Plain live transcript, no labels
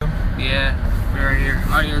Yeah, we're right here.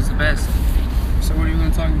 Audio is the best. So what are you going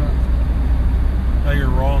to talk about? How you're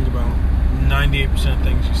wrong about 98% of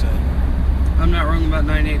things you say. I'm not wrong about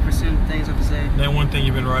 98% of things I've said. That one thing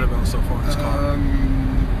you've been right about so far in this car.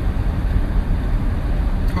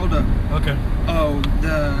 Hold up. Okay. Oh,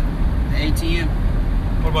 the ATM.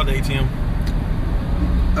 What about the ATM?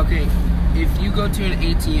 Okay, if you go to an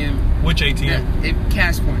ATM. Which ATM?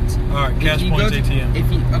 Cash Points. Alright, Cash Points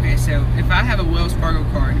ATM. Okay, so if I have a Wells Fargo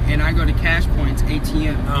card and I go to Cash Points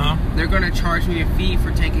ATM, they're going to charge me a fee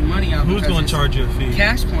for taking money out. Who's going to charge you a fee?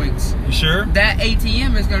 Cash Points. You sure? That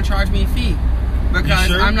ATM is going to charge me a fee because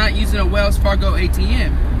I'm not using a Wells Fargo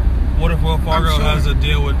ATM. What if Wells Fargo has a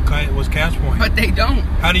deal with Cash Point? But they don't.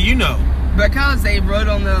 How do you know? Because they wrote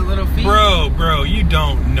on the little fee. Bro, you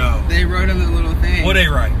don't know. They wrote on the little thing. What they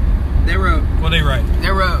write? They wrote. What they write? They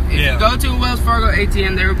wrote. If you go to a Wells Fargo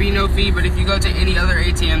ATM, there will be no fee. But if you go to any other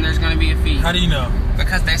ATM, there's going to be a fee. How do you know?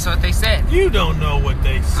 Because that's what they said. You don't know what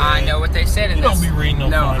they said. I know what they said. And you don't be reading no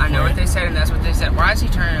fine I know what they said, and that's what they said. Why is he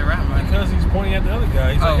turning around? Like, because he's pointing at the other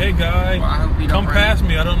guy. He's like, hey, guy, come past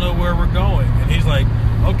me. I don't know where we're going. And he's like,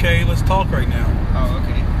 okay, let's talk right now. Oh,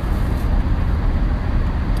 okay.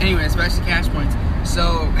 Anyway, it's back to Cash Points.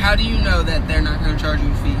 So, how do you know that they're not going to charge you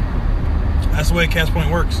a fee? That's the way Cash Point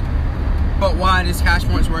works. But why does Cash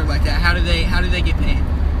Points work like that? How do they get paid?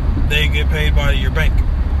 They get paid by your bank.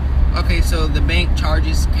 Okay, so the bank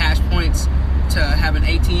charges Cash Points to have an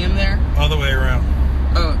ATM there? All the way around.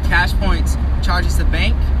 Oh, Cash Points charges the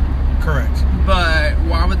bank? Correct. But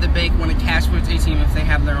why would the bank want a Cash Points ATM if they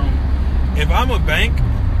have their own? If I'm a bank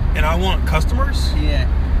and I want customers,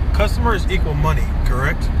 customers equal money,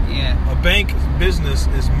 correct? Yeah. A bank business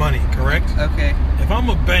is money, correct? Okay. If I'm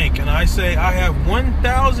a bank and I say I have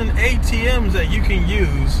 1,000 ATMs that you can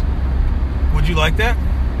use, would you like that?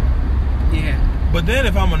 Yeah. But then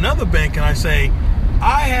if I'm another bank and I say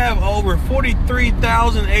I have over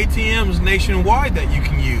 43,000 ATMs nationwide that you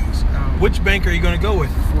can use, which bank are you going to go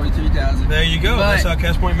with? 43,000. There you go. That's how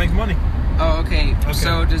Cash Point makes money. Oh, okay.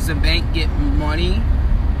 So does the bank get money?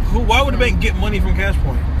 Why would the bank get money from Cash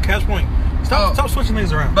Point? Cash Point. Stop switching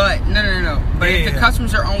things around. But no. But if the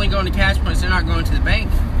customers are only going to Cash Points, they're not going to the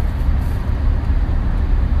bank.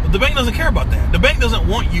 But the bank doesn't care about that. The bank doesn't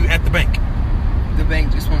want you at the bank. The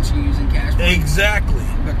bank just wants you using Cash Points. Exactly.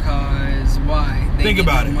 Because why? Think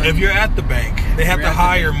about it. If you're at the bank, they have to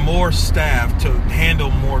hire more staff to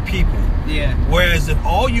handle more people. Yeah. Whereas if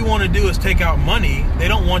all you want to do is take out money, they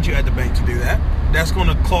don't want you at the bank to do that. That's going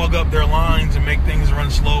to clog up their lines and make things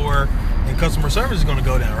run slower, and customer service is going to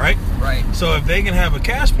go down, right? Right. So if they can have a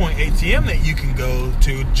Cash Point ATM that you can go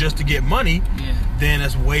to just to get money, then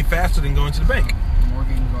that's way faster than going to the bank.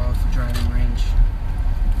 Morgan Golf driving range.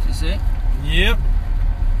 Is this it? Yep.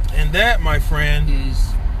 And that, my friend,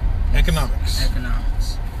 is economics.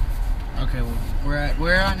 Economics. Okay, well, we're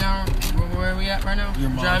at now. Where are we at right now? Your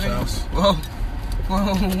mom's driving? house.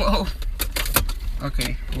 Whoa.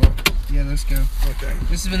 Okay, well, yeah, let's go. Okay.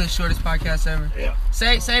 This has been the shortest podcast ever. Yeah.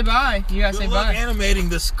 Say bye. You gotta say bye. I'm animating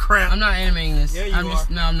this crap. I'm not animating this. Yeah, you are.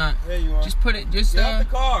 No, I'm not. Yeah, you are. Just put it. Just get out the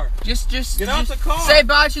car. Just get out the car. Say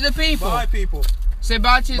bye to the people. Bye, people. Say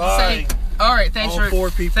bye to. Bye. All right. Thanks all 4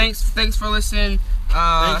 people. Thanks for listening.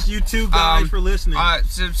 Thanks you two guys for listening.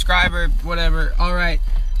 Subscriber, whatever. All right.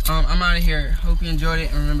 I'm out of here. Hope you enjoyed it,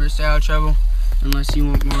 and remember, stay out of trouble unless you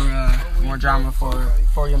want more drama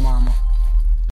for your mama.